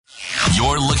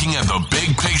You're looking at the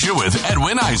big picture with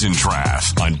Edwin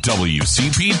Eisentrath on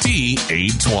WCPT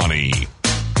 820.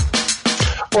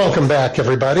 Welcome back,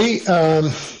 everybody.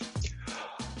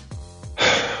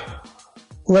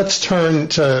 Let's turn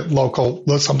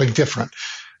to something different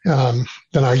than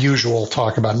our usual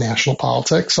talk about national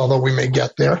politics, although we may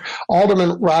get there.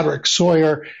 Alderman Rodderick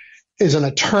Sawyer is an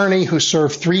attorney who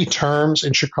served 3 terms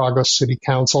in Chicago City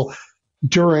Council.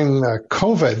 During the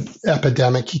COVID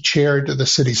epidemic, he chaired the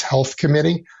city's health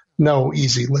committee. No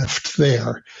easy lift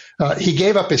there. He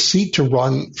gave up his seat to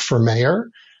run for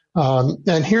mayor.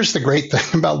 And here's the great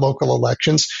thing about local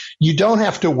elections. You don't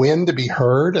have to win to be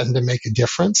heard and to make a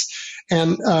difference.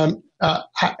 And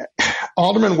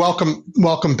Alderman,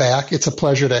 welcome back. It's a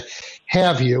pleasure to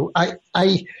have you.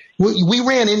 We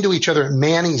ran into each other at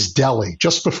Manny's Deli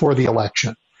just before the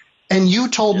election. And you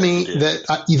told me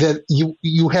that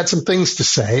you had some things to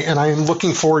say, and I am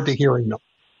looking forward to hearing them.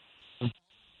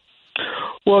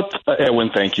 Well, Edwin,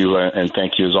 thank you. And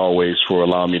thank you, as always, for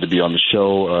allowing me to be on the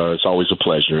show. It's always a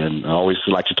pleasure, and I always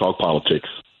like to talk politics.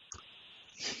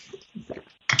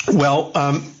 Well,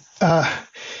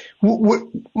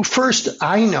 first,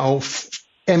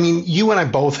 you and I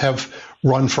both have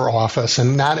run for office,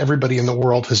 and not everybody in the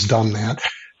world has done that.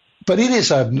 But it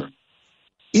is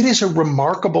a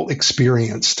remarkable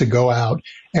experience to go out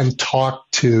and talk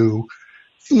to,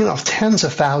 tens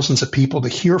of thousands of people, to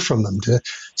hear from them, to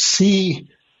see,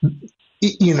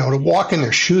 to walk in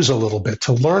their shoes a little bit,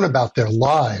 to learn about their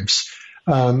lives.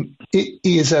 It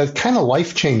is a kind of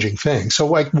life-changing thing. So,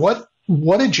 what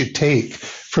did you take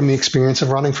from the experience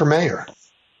of running for mayor?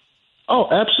 Oh,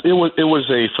 absolutely. It was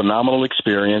a phenomenal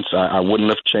experience. I wouldn't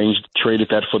have traded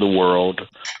that for the world.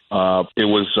 It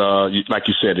was, like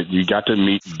you said, you got to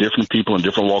meet different people in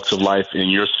different walks of life in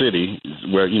your city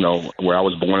where I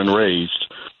was born and raised.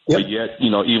 Yep. But yet,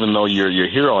 even though you're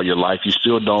here all your life, you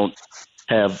still don't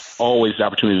have always the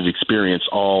opportunity to experience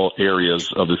all areas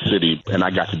of the city. And I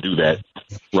got to do that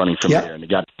running for mayor, and I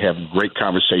got to have great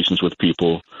conversations with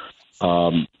people.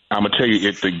 I'm going to tell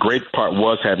you, the great part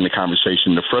was having the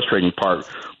conversation. The frustrating part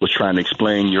was trying to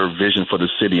explain your vision for the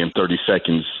city in 30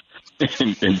 seconds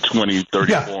in 20,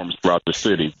 30 forms throughout the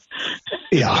city.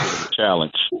 Yeah.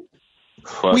 Challenge.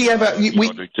 But,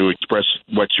 to express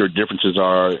what your differences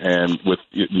are and with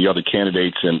the other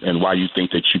candidates and why you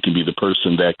think that you can be the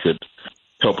person that could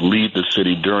help lead the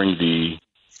city during the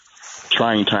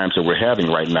trying times that we're having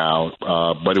right now.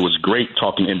 But it was great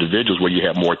talking to individuals where you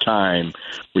have more time,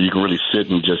 where you can really sit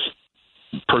and just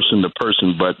person to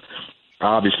person. But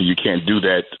obviously you can't do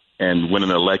that and win an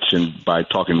election by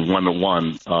talking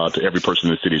one-to-one to every person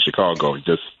in the city of Chicago. It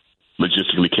just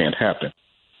logistically can't happen.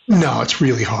 No, it's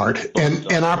really hard.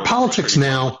 And our politics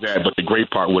now. Yeah, but the great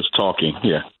part was talking.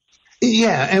 Yeah.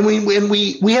 Yeah. And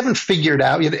we haven't figured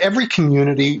out yet. Every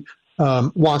community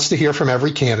wants to hear from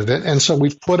every candidate. And so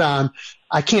we've put on,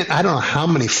 I don't know how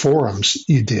many forums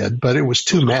you did, but it was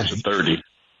too many. 30.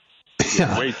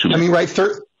 Yeah. Way too many.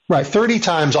 Right. 30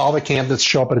 times all the candidates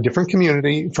show up at a different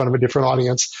community in front of a different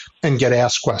audience and get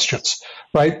asked questions.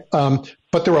 Right.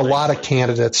 But there are a lot of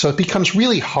candidates. So it becomes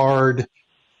really hard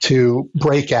to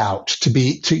break out,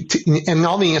 and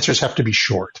all the answers have to be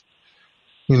short.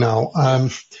 I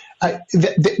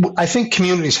think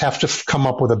communities have to come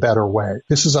up with a better way.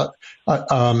 This is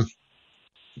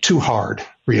too hard,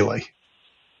 really.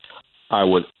 I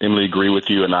would Emily agree with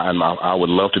you, and I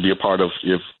would love to be a part of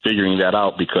figuring that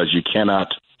out, because you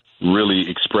cannot really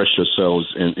express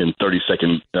yourselves in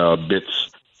 30-second bits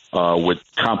with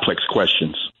complex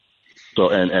questions. So,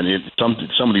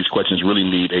 some of these questions really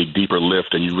need a deeper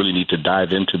lift, and you really need to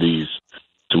dive into these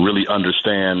to really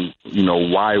understand,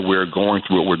 why we're going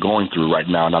through what we're going through right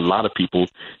now. And a lot of people,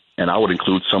 and I would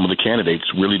include some of the candidates,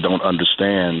 really don't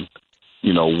understand,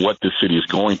 what the city is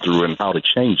going through and how to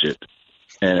change it.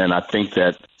 And I think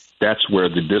that's where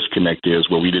the disconnect is,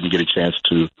 where we didn't get a chance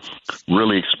to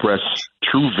really express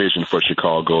true vision for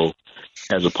Chicago,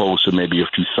 as opposed to maybe a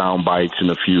few sound bites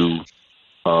and a few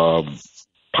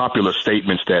popular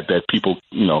statements that people,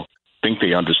 think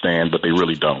they understand, but they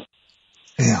really don't.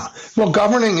 Yeah. Well,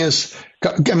 governing is,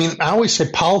 I always say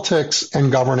politics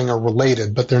and governing are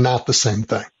related, but they're not the same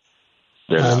thing.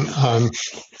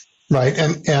 Right.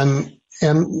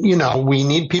 And we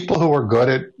need people who are good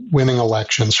at winning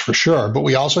elections for sure, but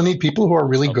we also need people who are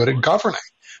really good at governing,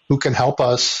 who can help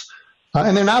us.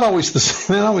 And they're not always the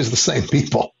same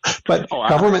people, but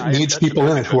government needs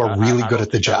people in it who are really good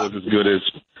at the job.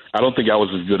 I don't think I was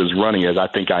as good as running as I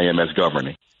think I am as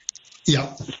governing.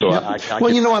 Yeah. So yeah.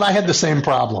 You know what? I had the same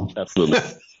problem. Absolutely.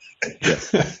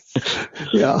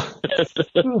 Yeah.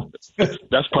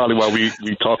 That's probably why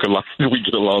we talk a lot. We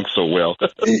get along so well.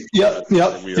 Yep.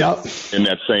 In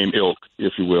that same ilk,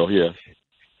 if you will. Yeah.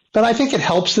 But I think it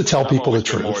helps to tell people the I'm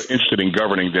truth. more interested in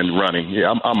governing than running.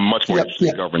 Yeah, I'm much more interested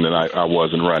in governing than I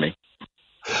was in running.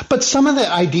 But some of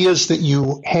the ideas that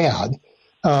you had,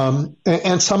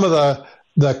 and some of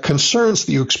the concerns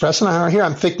that you express, and here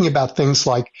I'm thinking about things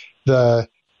like the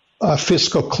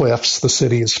fiscal cliffs the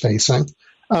city is facing.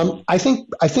 I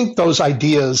think those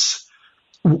ideas,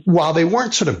 while they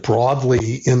weren't sort of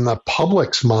broadly in the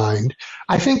public's mind,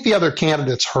 I think the other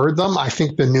candidates heard them. I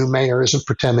think the new mayor isn't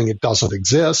pretending it doesn't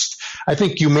exist. I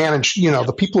think you managed,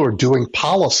 the people who are doing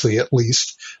policy at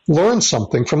least learned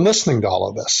something from listening to all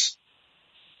of this.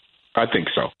 I think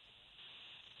so.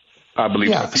 I believe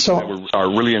people that are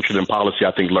really interested in policy,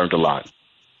 I think, learned a lot.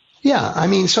 Yeah, I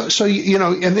mean,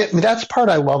 and that's part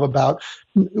I love about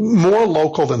more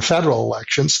local than federal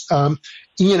elections.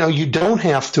 You don't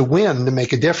have to win to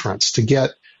make a difference, to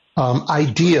get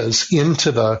ideas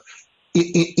into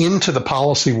the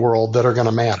policy world that are going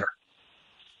to matter.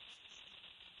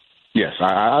 Yes,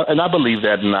 I believe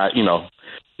that, and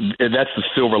that's the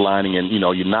silver lining. And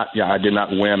I did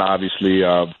not win, obviously.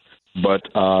 But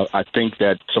I think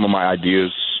that some of my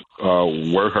ideas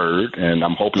were heard, and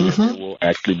I'm hoping that they will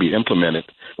actually be implemented.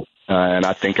 And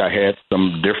I think I had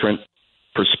some different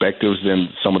perspectives than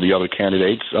some of the other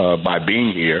candidates by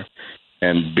being here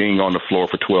and being on the floor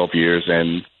for 12 years.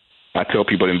 And I tell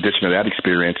people, in addition to that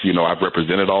experience, I've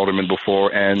represented aldermen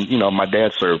before, and, my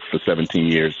dad served for 17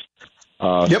 years.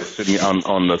 Sitting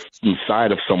on the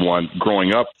side of someone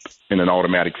growing up in an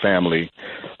automatic family,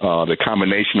 the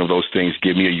combination of those things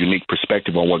give me a unique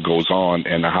perspective on what goes on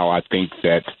and how I think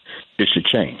that it should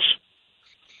change.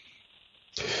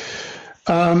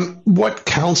 What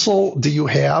counsel do you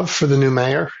have for the new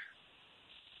mayor?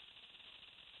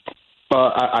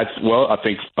 I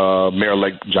think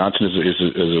Mayor-elect Johnson is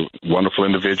a wonderful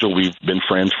individual. We've been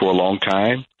friends for a long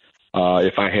time.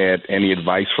 If I had any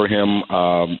advice for him,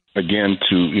 again,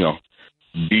 to,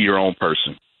 be your own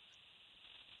person.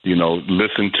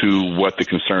 Listen to what the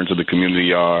concerns of the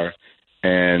community are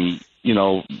and,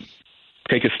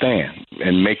 take a stand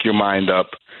and make your mind up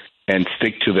and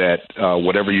stick to that,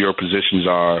 whatever your positions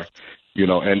are,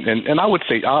 and I would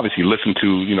say, obviously, listen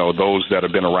to, those that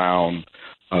have been around,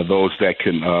 those that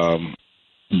can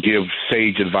give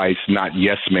sage advice, not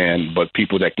yes men, but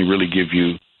people that can really give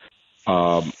you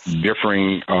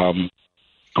differing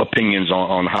opinions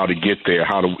on how to get there.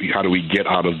 How do we get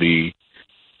out of the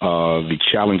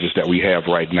challenges that we have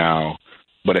right now?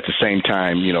 But at the same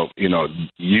time,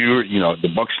 the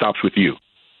buck stops with you.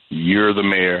 You're the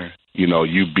mayor.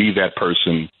 You be that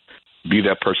person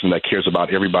that cares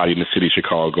about everybody in the city of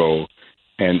Chicago,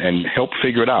 and help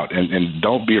figure it out. And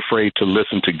don't be afraid to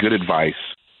listen to good advice.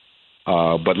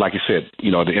 But like I said, at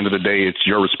the end of the day, it's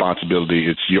your responsibility.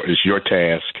 It's your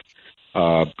task.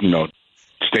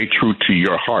 Stay true to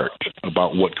your heart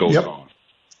about what goes on,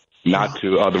 not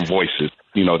to other voices,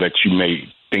 that you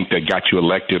may think that got you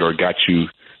elected or got you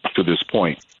to this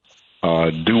point.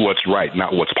 Do what's right,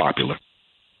 not what's popular.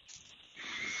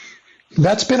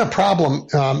 That's been a problem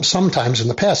sometimes in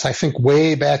the past. I think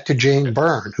way back to Jane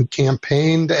Byrne, who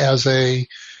campaigned as a,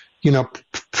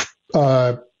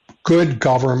 good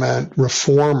government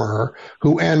reformer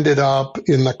who ended up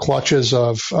in the clutches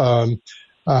of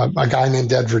a guy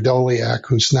named Ed Verdoliak,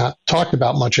 who's not talked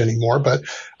about much anymore, but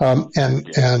and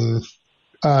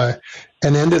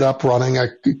ended up running a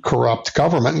corrupt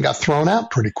government and got thrown out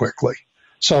pretty quickly.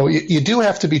 So you do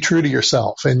have to be true to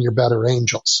yourself and your better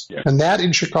angels, and that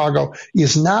in Chicago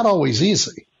is not always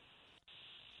easy.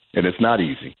 And it's not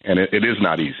easy, and it is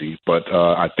not easy. But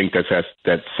I think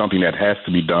that's something that has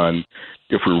to be done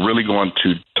if we're really going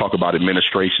to talk about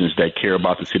administrations that care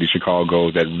about the city of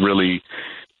Chicago, that really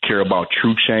care about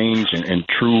true change and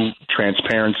true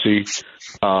transparency.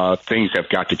 Things have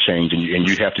got to change, and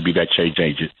you have to be that change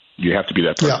agent. You have to be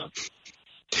that person. Yeah.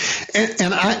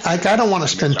 And I don't want to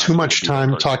spend too much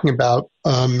time talking about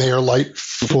Mayor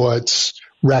Lightfoot's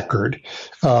record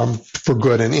for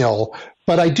good and ill,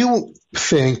 but I do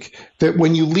think that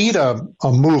when you lead a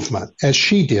movement, as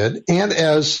she did, and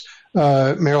as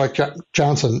Mayor-elect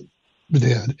Johnson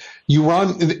did,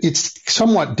 it's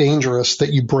somewhat dangerous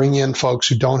that you bring in folks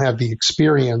who don't have the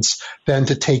experience then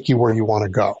to take you where you want to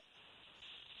go.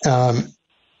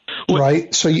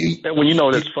 Right. So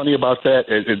that's funny about that,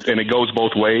 and it goes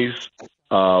both ways.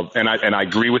 And I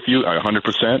agree with you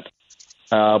 100%.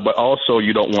 But also,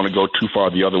 you don't want to go too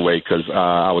far the other way, because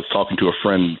I was talking to a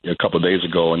friend a couple of days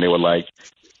ago, and they were like,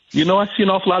 I see an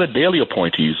awful lot of daily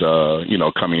appointees,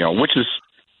 coming out, which is,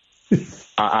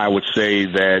 I would say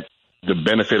that the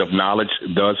benefit of knowledge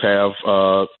does have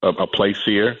a place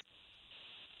here.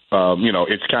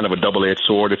 It's kind of a double-edged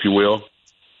sword, if you will.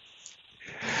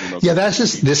 Yeah, this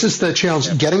is the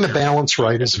challenge. Getting the balance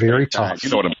right is very tough.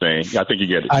 You know what I'm saying? I think you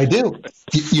get it. I do.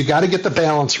 You got to get the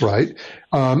balance right.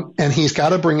 And he's got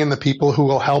to bring in the people who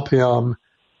will help him,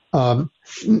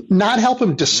 not help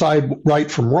him decide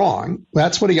right from wrong.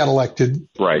 That's what he got elected.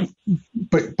 Right.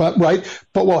 But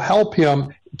will help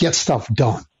him get stuff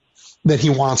done that he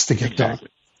wants to get done.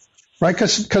 Right.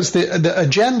 Because the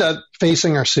agenda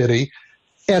facing our city,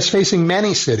 as facing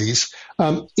many cities,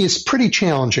 is pretty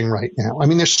challenging right now. I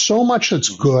mean, there's so much that's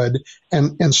good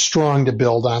and strong to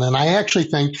build on. And I actually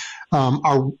think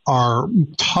our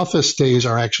toughest days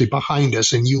are actually behind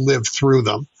us, and you lived through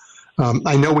them.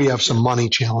 I know we have some money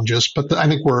challenges, but I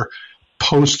think we're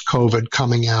post-COVID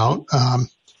coming out.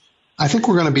 I think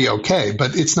we're going to be okay,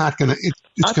 but it's not going to.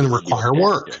 It's going to require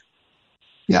work.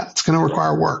 Yeah, it's going to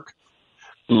require work.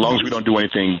 As long as we don't do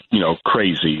anything,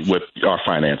 crazy with our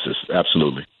finances,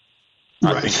 absolutely.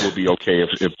 Right. I think we'll be okay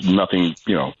if nothing,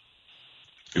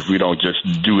 if we don't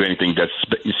just do anything that's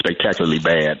spectacularly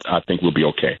bad. I think we'll be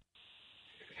okay.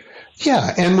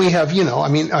 Yeah, and we have,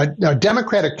 a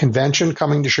Democratic convention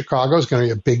coming to Chicago is going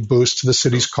to be a big boost to the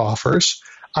city's coffers.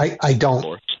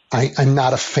 I'm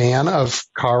not a fan of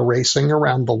car racing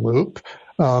around the loop.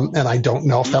 And I don't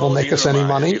know if that'll make us any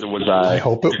money. Neither was I. I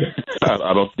hope it will.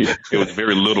 I don't. It was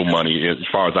very little money as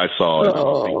far as I saw.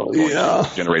 Oh, yeah.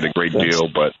 Generate a great deal,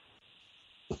 but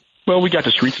we got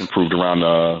the streets improved around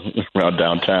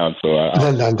downtown. So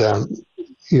downtown.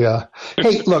 Yeah.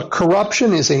 Hey, look,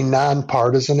 corruption is a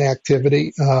nonpartisan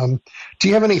activity. Do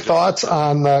you have any thoughts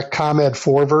on the ComEd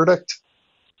 4 verdict?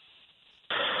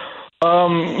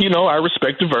 I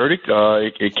respect the verdict.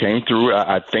 It came through.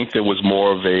 I think there was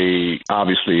more of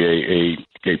obviously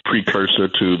a precursor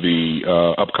to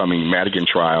the upcoming Madigan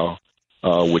trial,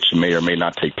 which may or may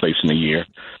not take place in a year.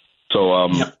 So,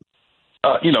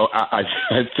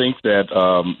 I think that,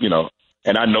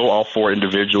 and I know all four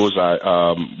individuals.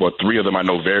 Three of them I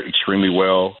know extremely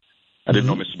well. I didn't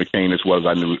know Mr. McCain as well as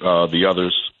I knew the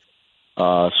others.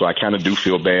 So I kind of do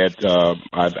feel bad.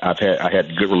 I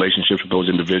had good relationships with those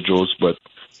individuals, but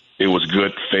it was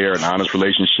good, fair, and honest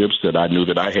relationships that I knew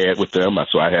that I had with them.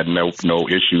 So I had no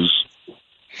issues.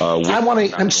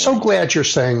 I'm so glad you're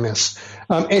saying this.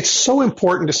 It's so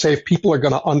important to say if people are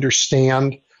going to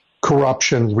understand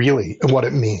corruption really and what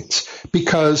it means,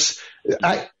 because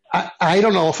I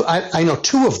don't know if I know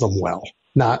two of them well,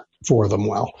 not four of them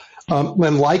well.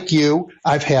 And like you,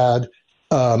 I've had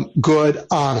good,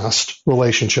 honest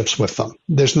relationships with them.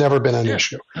 There's never been an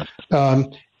issue.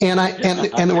 And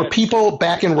there were people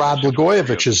back in Rod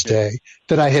Blagojevich's day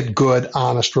that I had good,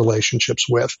 honest relationships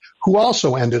with who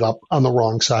also ended up on the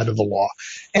wrong side of the law.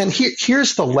 And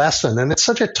here's the lesson, and it's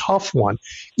such a tough one.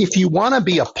 If you want to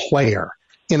be a player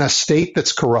in a state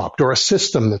that's corrupt or a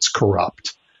system that's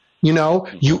corrupt,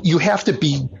 you have to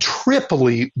be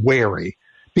triply wary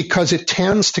because it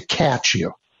tends to catch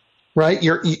you. Right,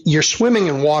 you're swimming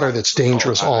in water that's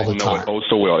dangerous all the time. Oh,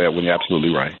 so well, Edwin, you're absolutely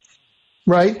right.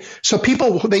 Right, so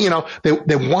people, they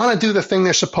want to do the thing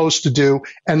they're supposed to do,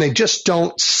 and they just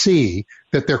don't see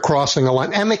that they're crossing a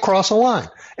line, and they cross a line,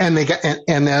 and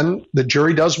and then the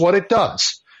jury does what it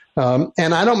does.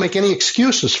 And I don't make any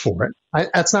excuses for it.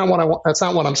 That's not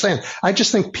what I'm saying. I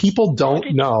just think people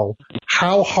don't know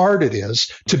how hard it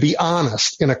is to be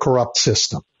honest in a corrupt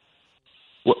system.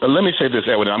 Well, let me say this,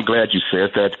 Edwin. I'm glad you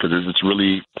said that because it's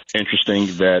really interesting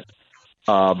that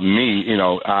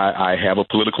I have a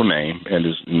political name, and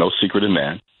there's no secret in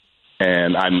that.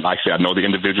 And I know the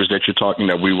individuals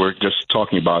that we were just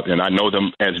talking about, and I know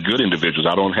them as good individuals.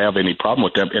 I don't have any problem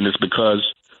with them, and it's because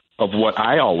of what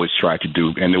I always tried to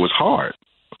do, and it was hard.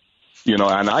 And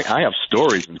I have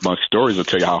stories, and my stories will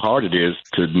tell you how hard it is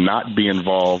to not be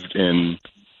involved in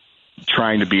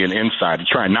trying to be an insider,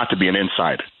 trying not to be an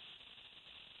insider.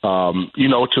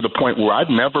 To the point where I'd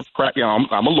never practiced.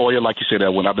 I'm a lawyer, like you said,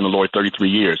 Edwin. I've been a lawyer 33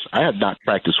 years. I had not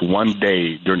practiced one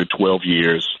day during the 12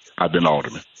 years I've been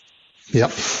alderman.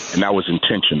 Yep. And that was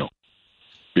intentional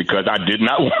because I did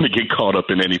not want to get caught up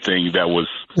in anything that was,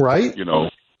 right,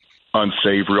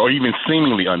 unsavory or even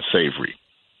seemingly unsavory.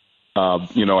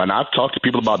 And I've talked to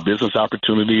people about business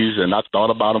opportunities, and I thought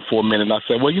about them for a minute, and I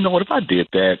said, well, what if I did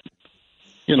that?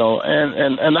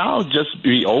 And I'll just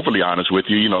be overly honest with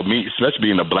you. Me, especially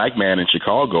being a black man in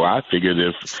Chicago, I figured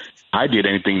if I did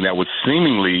anything that was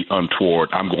seemingly untoward,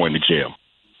 I'm going to jail.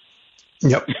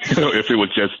 Yep. If it was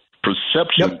just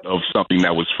perception of something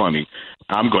that was funny,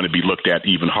 I'm going to be looked at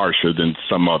even harsher than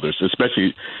some others,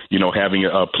 especially, having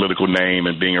a political name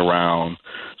and being around.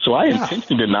 So I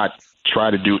intentionally did not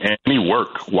try to do any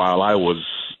work while I was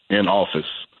in office.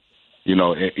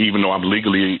 Even though I'm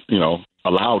legally,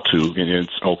 allowed to, and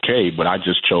it's okay, but I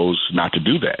just chose not to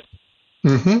do that.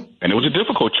 Mm-hmm. And it was a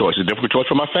difficult choice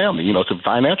for my family. It's a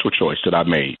financial choice that I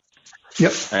made.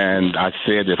 Yep. And I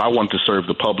said, if I want to serve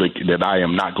the public, that I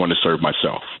am not going to serve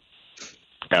myself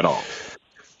at all.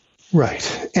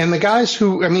 Right. And the guys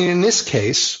who, in this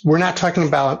case, we're not talking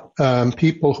about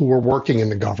people who were working in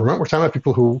the government. We're talking about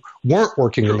people who weren't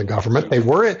working in the government. They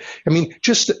were,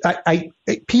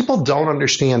 people don't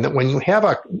understand that when you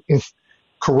have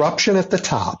corruption at the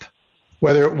top,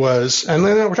 whether it was, and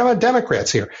then we're talking about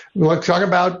Democrats here. We're talking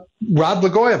about Rod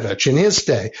Blagojevich in his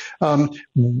day.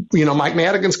 Mike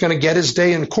Madigan's going to get his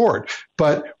day in court.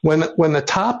 But when the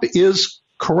top is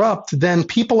corrupt, then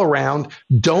people around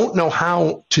don't know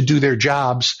how to do their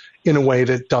jobs in a way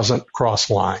that doesn't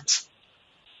cross lines.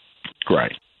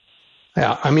 Right.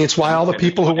 Yeah. It's why all the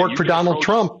people who work for Donald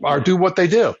Trump do what they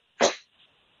do.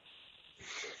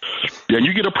 Yeah, and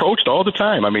you get approached all the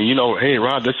time. Hey,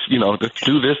 Rod, let's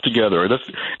do this together.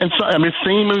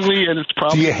 Seemingly, and it's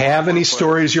probably. Do you have any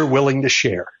stories you're willing to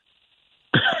share?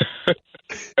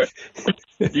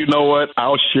 You know what?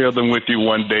 I'll share them with you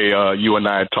one day. You and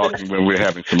I are talking when we're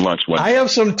having some lunch one day. I have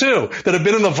some, too, that have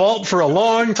been in the vault for a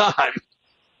long time.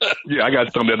 Yeah, I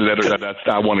got some that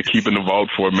I want to keep in the vault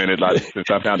for a minute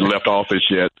since I've not left office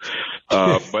yet.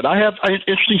 But I have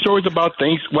interesting stories about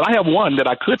things. Well, I have one that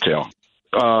I could tell.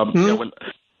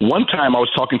 One time I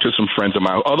was talking to some friends of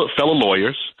mine, other fellow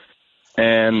lawyers,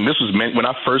 and this was when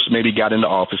I first maybe got into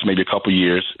office, maybe a couple of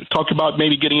years, talked about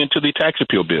maybe getting into the tax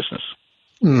appeal business.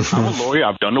 Mm-hmm. I'm a lawyer.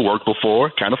 I've done the work before,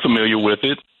 kind of familiar with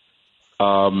it.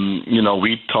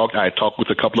 I talked with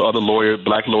a couple of other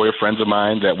black lawyer friends of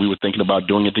mine that we were thinking about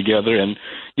doing it together. And,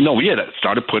 we had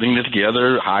started putting it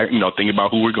together, thinking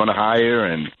about who we're going to hire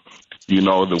and,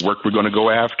 the work we're going to go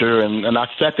after. And I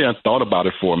sat there and thought about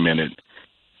it for a minute.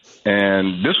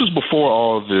 And this was before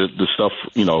all the stuff,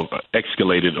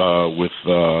 escalated with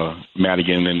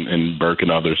Madigan and Burke and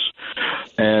others.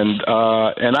 And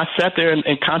I sat there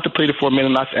and contemplated for a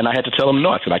minute, and I had to tell them no.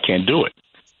 I said, I can't do it.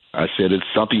 I said, it's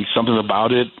something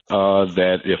about it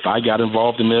that if I got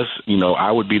involved in this,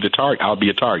 I would be the target. I would be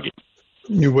a target.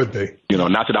 You would be.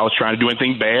 Not that I was trying to do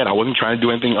anything bad. I wasn't trying to do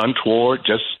anything untoward,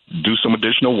 just do some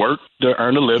additional work to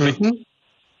earn a living. Mm-hmm.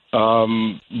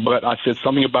 But I said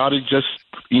something about it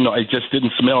it just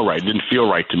didn't smell right. It didn't feel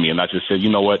right to me. And I just said, you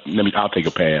know what, I'll take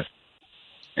a pass.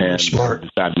 And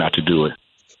decided not to do it.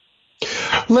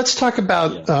 Let's talk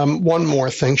about one more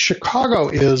thing. Chicago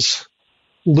is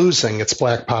losing its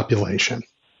black population.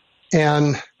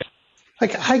 And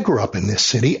I grew up in this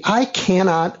city. I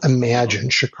cannot imagine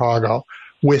Chicago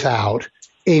without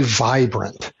a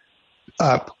vibrant,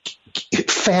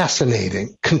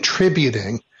 fascinating,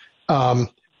 contributing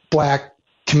black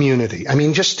community.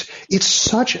 It's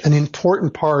such an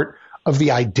important part of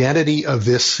the identity of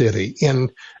this city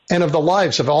and of the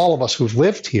lives of all of us who've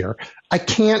lived here. I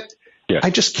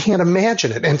just can't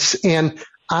imagine it. And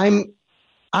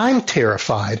I'm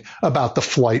terrified about the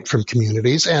flight from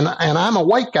communities, and I'm a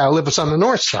white guy who lives on the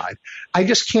north side. I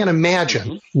just can't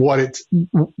imagine what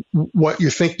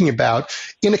you're thinking about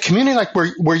in a community like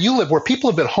where you live, where people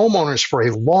have been homeowners for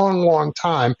a long, long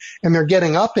time, and they're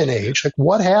getting up in age. Like,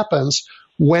 what happens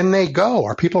when they go?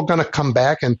 Are people going to come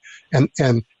back and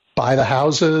buy the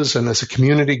houses, and is the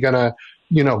community going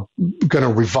to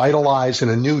revitalize in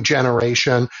a new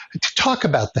generation? Talk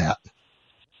about that.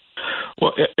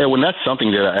 Well, Edwin, that's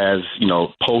something that as,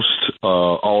 post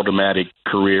aldermanic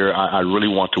career, I really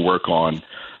want to work on.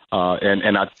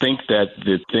 And I think that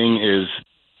the thing is,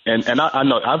 and I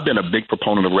know I've been a big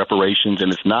proponent of reparations,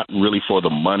 and it's not really for the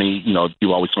money.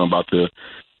 You always talk about the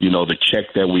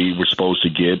check that we were supposed to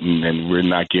get and we're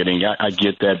not getting. I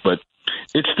get that, but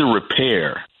it's the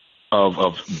repair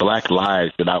of black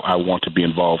lives that I want to be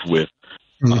involved with.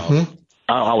 Mm-hmm.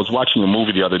 I was watching a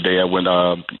movie the other day when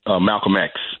Malcolm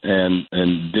X and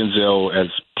Denzel as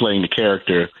playing the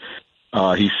character.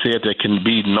 He said there can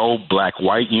be no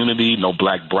black-white unity, no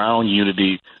black-brown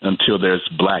unity until there's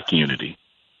black unity.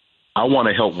 I want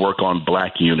to help work on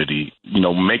black unity,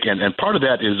 and part of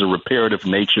that is the reparative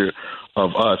nature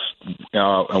of us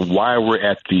and why we're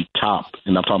at the top.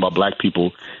 And I'm talking about black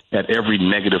people at every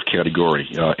negative category,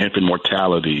 infant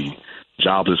mortality,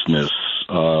 joblessness,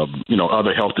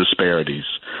 other health disparities,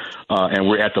 and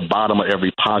we're at the bottom of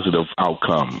every positive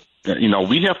outcome.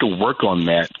 We have to work on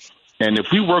that. And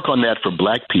if we work on that for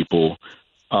black people,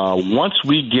 once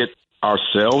we get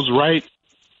ourselves right,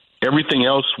 everything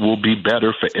else will be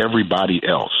better for everybody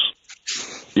else.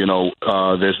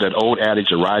 There's that old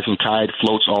adage, a rising tide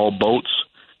floats all boats.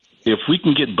 if we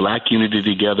can get Black unity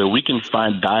together, we can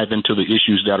dive into the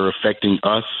issues that are affecting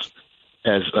us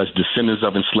as descendants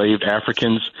of enslaved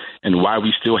Africans, and why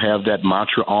we still have that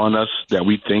mantra on us that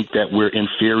we think that we're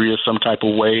inferior some type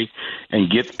of way, and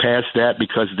get past that,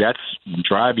 because that's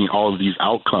driving all of these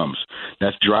outcomes.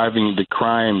 That's driving the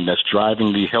crime, that's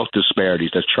driving the health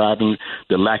disparities, that's driving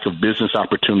the lack of business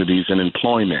opportunities and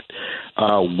employment.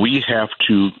 We have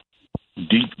to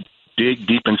dig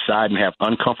deep inside and have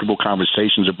uncomfortable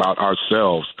conversations about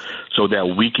ourselves so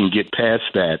that we can get past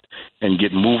that and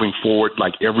get moving forward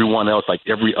like everyone else, like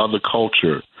every other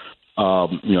culture,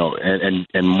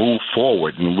 and move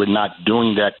forward. And we're not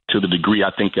doing that to the degree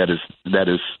I think that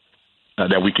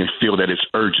we can feel that it's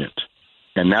urgent.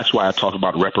 And that's why I talk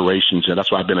about reparations, and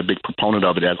that's why I've been a big proponent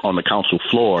of it on the council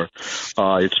floor.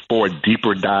 It's for a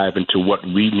deeper dive into what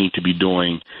we need to be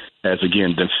doing as,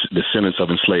 again, descendants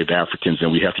of enslaved Africans,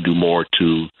 and we have to do more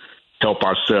to help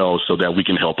ourselves so that we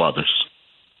can help others.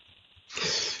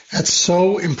 That's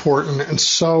so important and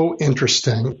so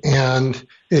interesting, and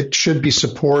it should be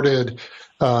supported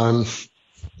by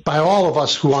all of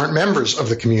us who aren't members of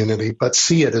the community, but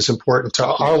see it as important to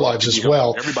our lives as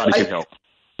well. Everybody can help.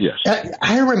 Yes.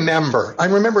 I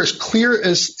remember as clear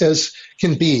as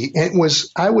can be.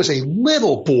 I was a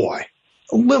little boy,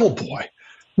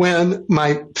 when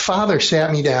my father sat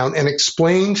me down and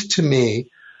explained to me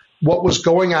what was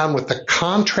going on with the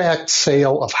contract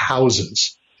sale of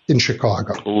houses in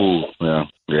Chicago. Ooh,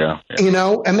 yeah.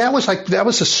 And that was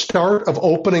the start of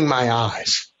opening my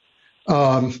eyes.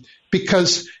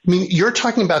 Because, you're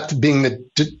talking about being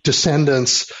the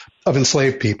descendants of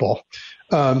enslaved people.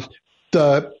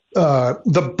 The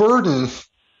burden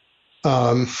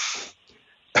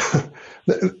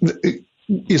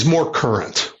is more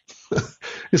current.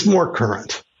 Is more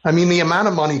current. The amount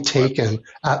of money taken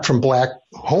from Black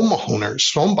home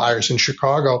buyers in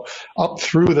Chicago up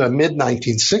through the mid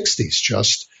 1960s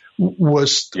just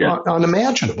was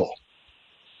unimaginable.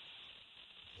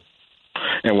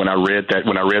 And when I read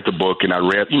the book, and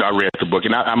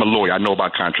I'm a lawyer. I know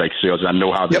about contract sales. I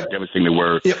know how devastating they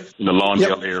were in the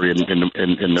Lawndale area,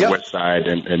 in the West Side,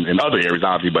 and other areas,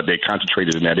 obviously, but they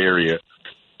concentrated in that area.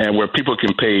 And where people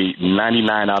can pay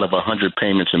 99 out of 100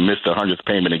 payments and miss the 100th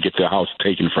payment and get their house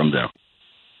taken from them.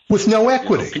 With no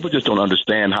equity. People just don't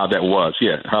understand how that was.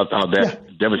 How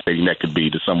devastating that could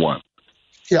be to someone.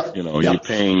 Yeah. You're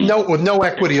paying with no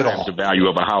equity at all. The value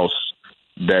of a house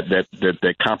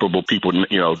that comparable people,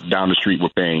 down the street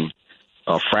were paying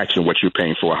a fraction of what you're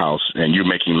paying for a house, and you're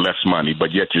making less money,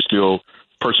 but yet you're still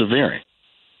persevering.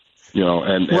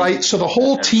 Right. So the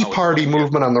whole Tea Party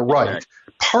movement on the right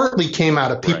partly came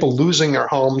out of people losing their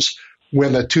homes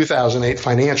when the 2008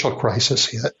 financial crisis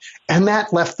hit, and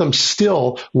that left them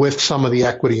still with some of the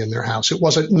equity in their house. It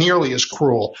wasn't nearly as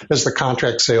cruel as the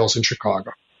contract sales in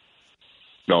Chicago.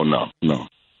 No.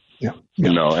 Yeah.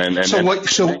 And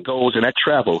that goes and that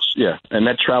travels. Yeah. And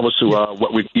that travels to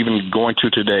what we're even going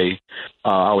to today.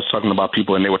 I was talking about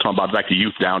people, and they were talking about like the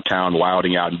youth downtown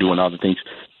wilding out and doing other things.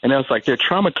 And I was like, they're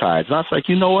traumatized. And I was like,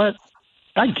 you know what?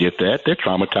 I get that. They're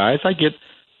traumatized.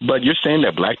 But you're saying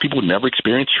that Black people never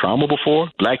experienced trauma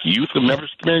before? Black youth have never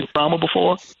experienced trauma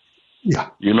before? Yeah.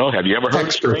 Have you ever heard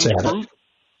Experts of at it?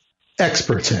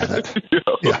 Experts at it.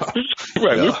 Yeah.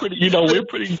 Right.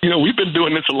 Yeah. We've been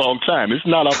doing this a long time. It's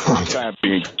not our first time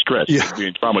being stressed,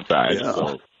 being traumatized. Yeah.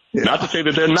 So, not to say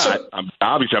that they're not.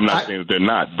 Obviously, I'm not saying that they're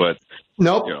not, but.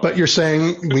 Nope, but you're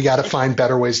saying we got to find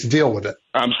better ways to deal with it.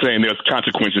 I'm saying there's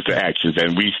consequences to actions,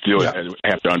 and we still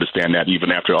have to understand that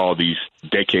even after all these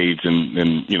decades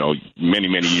and many,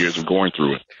 many years of going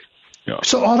through it.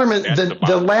 So, Alderman,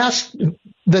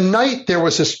 the night there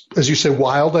was this, as you said,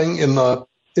 wilding in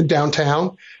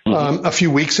downtown a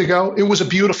few weeks ago, it was a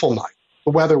beautiful night.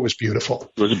 The weather was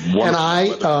beautiful. It was wonderful. And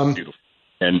I beautiful.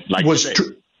 And like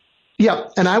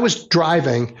and I was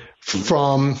driving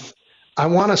from, I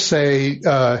want to say,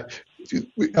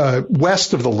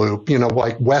 west of the Loop,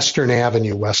 like Western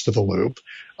Avenue west of the Loop,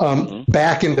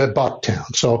 back into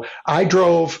Bucktown. So I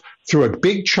drove through a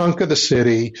big chunk of the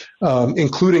city,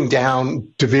 including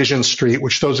down Division Street,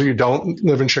 which those of you who don't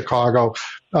live in Chicago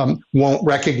won't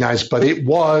recognize, but it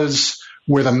was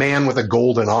where the man with a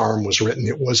golden arm was written.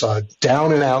 It was a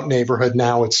down and out neighborhood.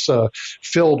 Now it's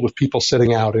filled with people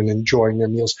sitting out and enjoying their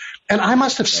meals. And I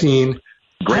must have seen,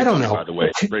 Great movie, by the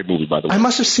way. Great movie, by the way. I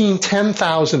must have seen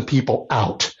 10,000 people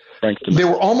out. They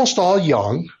were almost all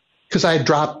young because I had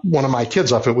dropped one of my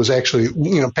kids off. It was actually,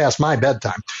 past my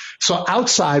bedtime. So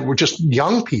outside were just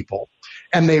young people,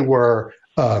 and they were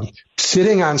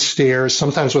sitting on stairs,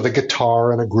 sometimes with a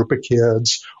guitar and a group of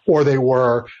kids, or they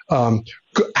were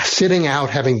sitting out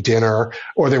having dinner,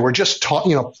 or they were just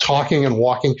talking and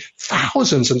walking.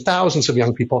 Thousands and thousands of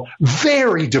young people,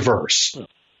 very diverse.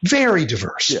 Very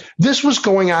diverse. Yeah. This was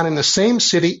going on in the same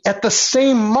city at the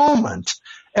same moment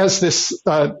as this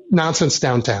nonsense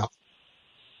downtown.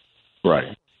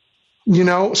 Right.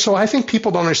 So I think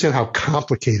people don't understand how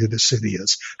complicated the city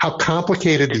is, how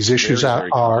complicated these issues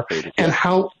are, and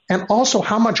also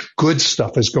how much good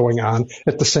stuff is going on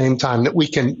at the same time that we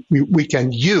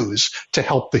can use to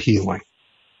help the healing.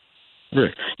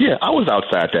 Yeah, I was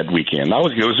outside that weekend. It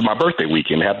was my birthday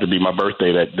weekend. It happened to be my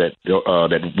birthday that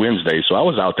Wednesday, so I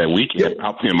was out that weekend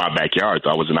out in my backyard. So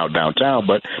I wasn't out downtown,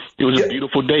 but it was a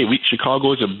beautiful day.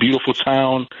 Chicago is a beautiful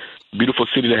town, beautiful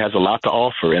city that has a lot to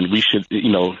offer, and we should,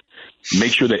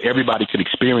 make sure that everybody could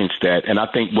experience that. And I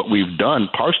think what we've done,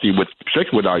 partially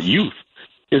especially with our youth,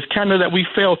 is kind of that we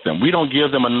failed them. We don't give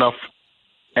them enough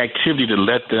activity to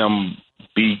let them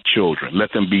be children,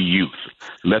 let them be youth,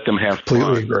 let them have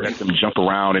fun, let them jump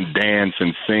around and dance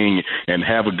and sing and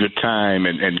have a good time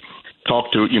and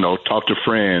talk to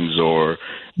friends or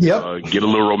get a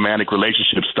little romantic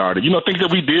relationship started. Things that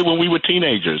we did when we were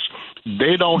teenagers.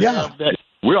 They don't have that.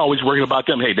 We're always worrying about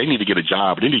them. Hey, they need to get a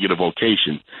job. They need to get a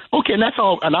vocation. Okay, and that's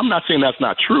all. And I'm not saying that's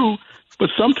not true,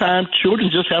 but sometimes children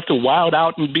just have to wild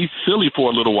out and be silly for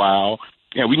a little while,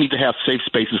 and we need to have safe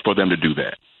spaces for them to do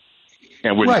that.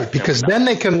 Because then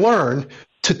they can learn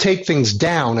to take things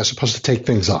down as opposed to take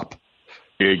things up.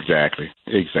 Exactly.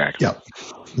 Yeah.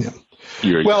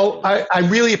 Well, I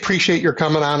really appreciate your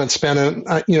coming on and spending,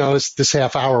 this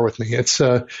half hour with me. It's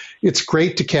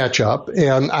great to catch up,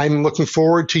 and I'm looking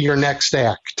forward to your next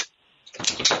act.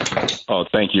 Oh,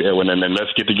 thank you, Edwin. And then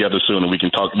let's get together soon and we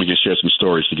can talk. We can share some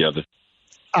stories together.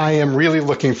 I am really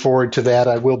looking forward to that.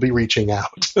 I will be reaching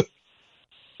out.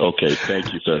 Okay.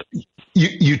 Thank you, sir.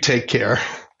 You take care.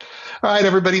 All right,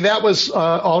 everybody. That was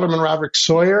Alderman Rodderick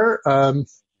Sawyer,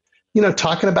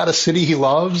 talking about a city he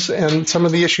loves and some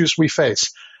of the issues we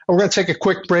face. We're going to take a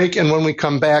quick break, and when we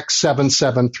come back,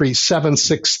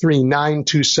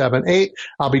 773-763-9278,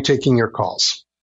 I'll be taking your calls.